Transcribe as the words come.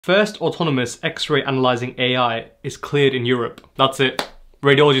First autonomous X-ray analyzing AI is cleared in Europe. That's it.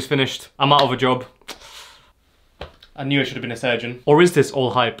 Radiology's finished. I'm out of a job. I knew I should have been a surgeon. Or is this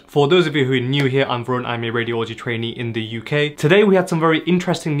all hype? For those of you who are new here, I'm Varun, I'm a radiology trainee in the UK. Today we had some very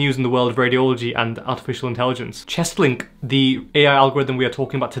interesting news in the world of radiology and artificial intelligence. Chestlink, the AI algorithm we are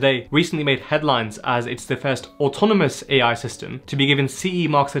talking about today, recently made headlines as it's the first autonomous AI system to be given CE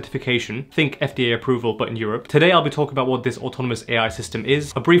mark certification, think FDA approval but in Europe. Today I'll be talking about what this autonomous AI system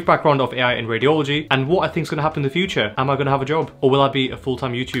is, a brief background of AI in radiology, and what I think is going to happen in the future. Am I going to have a job? Or will I be a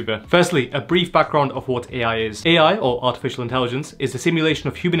full-time YouTuber? Firstly, a brief background of what AI is. AI, or artificial intelligence, is the simulation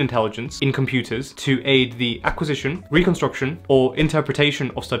of human intelligence in computers to aid the acquisition, reconstruction, or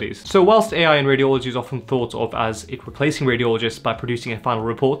interpretation of studies. So whilst AI in radiology is often thought of as it replacing radiologists by producing a final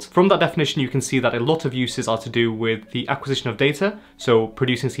report, from that definition you can see that a lot of uses are to do with the acquisition of data, so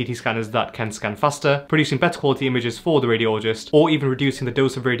producing CT scanners that can scan faster, producing better quality images for the radiologist, or even reducing the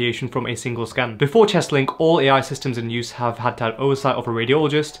dose of radiation from a single scan. Before Chestlink, all AI systems in use have had to have oversight of a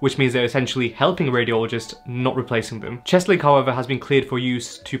radiologist, which means they're essentially helping a radiologist, not replacing them. Chestlink, however, has been cleared for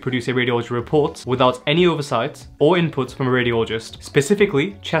use to produce a radiology report without any oversight or input from a radiologist.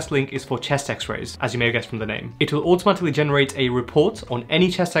 Specifically, Chestlink is for chest X-rays, as you may have guessed from the name. It will automatically generate a report on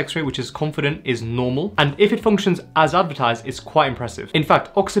any chest X-ray which is confident is normal, and if it functions as advertised, it's quite impressive. In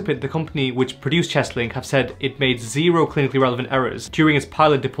fact, Oxipit, the company which produced Chestlink, have said it made 0 clinically relevant errors during its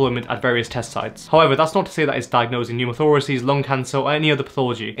pilot deployment at various test sites. However, that's not to say that it's diagnosing pneumothoraces, lung cancer, or any other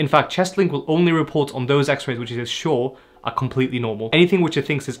pathology. In fact, Chestlink will only report on those X-rays which it is sure are completely normal. Anything which it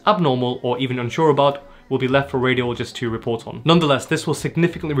thinks is abnormal or even unsure about will be left for radiologists to report on. Nonetheless, this will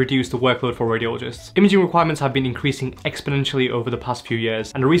significantly reduce the workload for radiologists. Imaging requirements have been increasing exponentially over the past few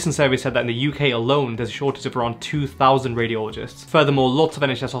years, and a recent survey said that in the UK alone, there's a shortage of around 2,000 radiologists. Furthermore, lots of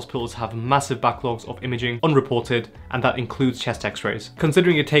NHS hospitals have massive backlogs of imaging unreported, and that includes chest X-rays.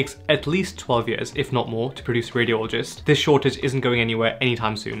 Considering it takes at least 12 years, if not more, to produce a radiologist, this shortage isn't going anywhere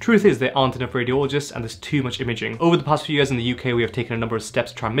anytime soon. Truth is, there aren't enough radiologists and there's too much imaging. Over the past few years in the UK, we have taken a number of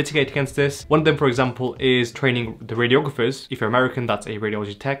steps to try and mitigate against this. One of them, for example, is training the radiographers, if you're American, that's a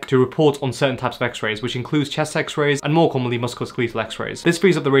radiology tech, to report on certain types of X-rays, which includes chest X-rays and more commonly musculoskeletal X-rays. This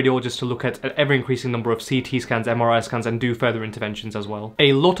frees up the radiologist to look at an ever-increasing number of CT scans, MRI scans, and do further interventions as well.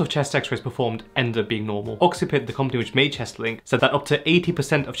 A lot of chest X-rays performed end up being normal. Oxipit, the company which made Chestlink, said that up to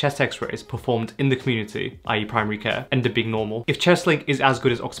 80% of chest X-rays performed in the community, i.e. primary care, end up being normal. If Chestlink is as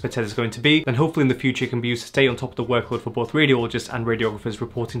good as Oxipit says it's going to be, then hopefully in the future it can be used to stay on top of the workload for both radiologists and radiographers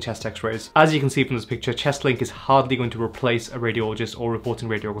reporting chest X-rays. As you can see from this picture, Chestlink is hardly going to replace a radiologist or reporting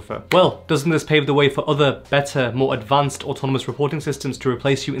radiographer. Well, doesn't this pave the way for other, better, more advanced autonomous reporting systems to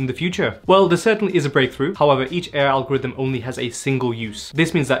replace you in the future? Well, there certainly is a breakthrough. However, each AI algorithm only has a single use.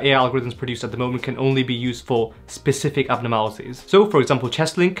 This means that AI algorithms produced at the moment can only be used for specific abnormalities. So, for example,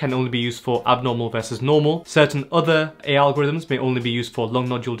 Chestlink can only be used for abnormal versus normal. Certain other AI algorithms may only be used for lung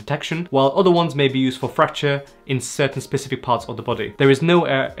nodule detection, while other ones may be used for fracture in certain specific parts of the body. There is no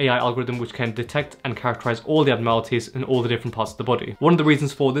AI algorithm which can detect and characterize all the abnormalities in all the different parts of the body. One of the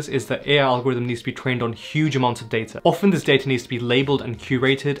reasons for this is that AI algorithm needs to be trained on huge amounts of data. Often this data needs to be labeled and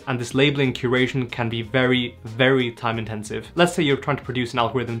curated, and this labeling and curation can be very, very time intensive. Let's say you're trying to produce an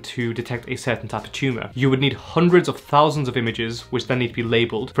algorithm to detect a certain type of tumor. You would need hundreds of thousands of images which then need to be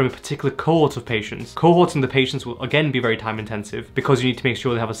labeled from a particular cohort of patients. Cohorts in the patients will again be very time intensive because you need to make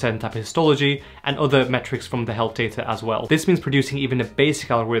sure they have a certain type of histology and other metrics from the health data as well. This means producing even a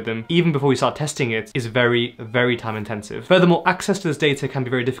basic algorithm, even before you start testing it, is very, very time intensive. Furthermore, access to this data can be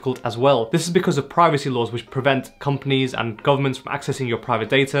very difficult as well. This is because of privacy laws which prevent companies and governments from accessing your private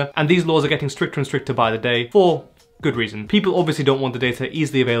data, and these laws are getting stricter and stricter by the day for good reason. People obviously don't want the data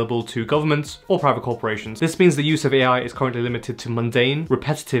easily available to governments or private corporations. This means the use of AI is currently limited to mundane,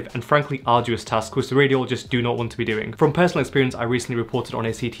 repetitive, and frankly arduous tasks which the radiologists do not want to be doing. From personal experience, I recently reported on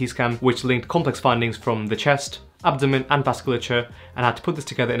a CT scan which linked complex findings from the chest, abdomen, and vasculature, and had to put this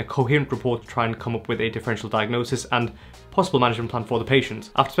together in a coherent report to try and come up with a differential diagnosis and possible management plan for the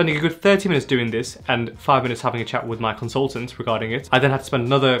patient. After spending a good 30 minutes doing this and 5 minutes having a chat with my consultant regarding it, I then had to spend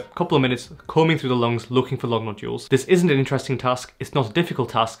another couple of minutes combing through the lungs looking for lung nodules. This isn't an interesting task, it's not a difficult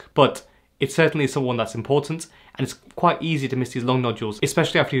task, but it certainly is someone that's important, and it's quite easy to miss these lung nodules,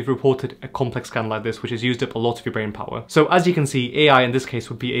 especially after you've reported a complex scan like this, which has used up a lot of your brain power. So as you can see, AI in this case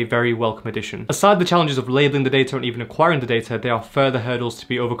would be a very welcome addition. Aside the challenges of labeling the data and even acquiring the data, there are further hurdles to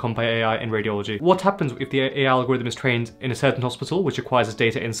be overcome by AI in radiology. What happens if the AI algorithm is trained in a certain hospital, which acquires its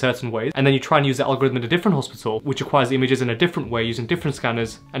data in certain ways, and then you try and use the algorithm in a different hospital, which acquires the images in a different way using different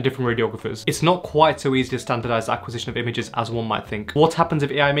scanners and different radiographers? It's not quite so easy to standardize the acquisition of images as one might think. What happens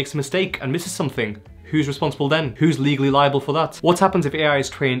if AI makes a mistake and misses something? who's responsible then? Who's legally liable for that? What happens if AI is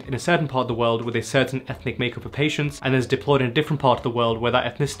trained in a certain part of the world with a certain ethnic makeup of patients and is deployed in a different part of the world where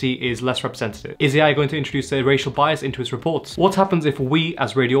that ethnicity is less representative? Is AI going to introduce a racial bias into its reports? What happens if we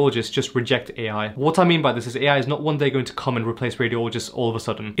as radiologists just reject AI? What I mean by this is AI is not one day going to come and replace radiologists all of a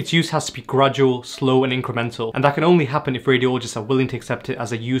sudden. Its use has to be gradual, slow and incremental, and that can only happen if radiologists are willing to accept it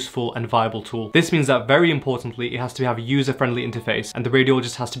as a useful and viable tool. This means that very importantly, it has to have a user-friendly interface and the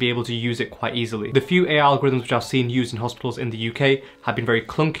radiologist has to be able to use it quite easily. The few AI algorithms which I've seen used in hospitals in the UK have been very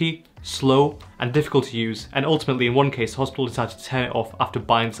clunky, slow and difficult to use, and ultimately in one case the hospital decided to turn it off after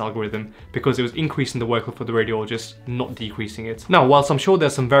buying this algorithm because it was increasing the workload for the radiologist, not decreasing it. Now, whilst I'm sure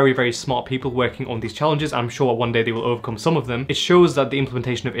there's some very smart people working on these challenges, I'm sure one day they will overcome some of them, it shows that the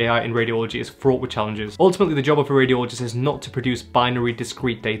implementation of AI in radiology is fraught with challenges. Ultimately, the job of a radiologist is not to produce binary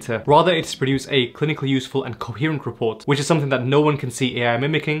discrete data, rather it is to produce a clinically useful and coherent report, which is something that no one can see AI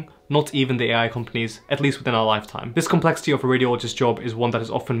mimicking, not even the AI companies, at least within our lifetime. This complexity of a radiologist's job is one that is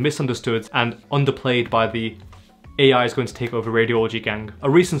often misunderstood and underplayed by the AI is going to take over radiology gang. A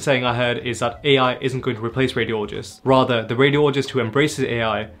recent saying I heard is that AI isn't going to replace radiologists. Rather, the radiologist who embraces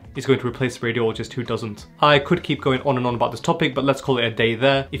AI is going to replace the radiologist who doesn't. I could keep going on and on about this topic, but let's call it a day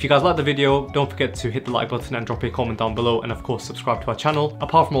there. If you guys like the video, don't forget to hit the like button and drop a comment down below, and of course subscribe to our channel.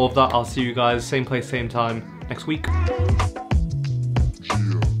 Apart from all of that, I'll see you guys same place, same time next week.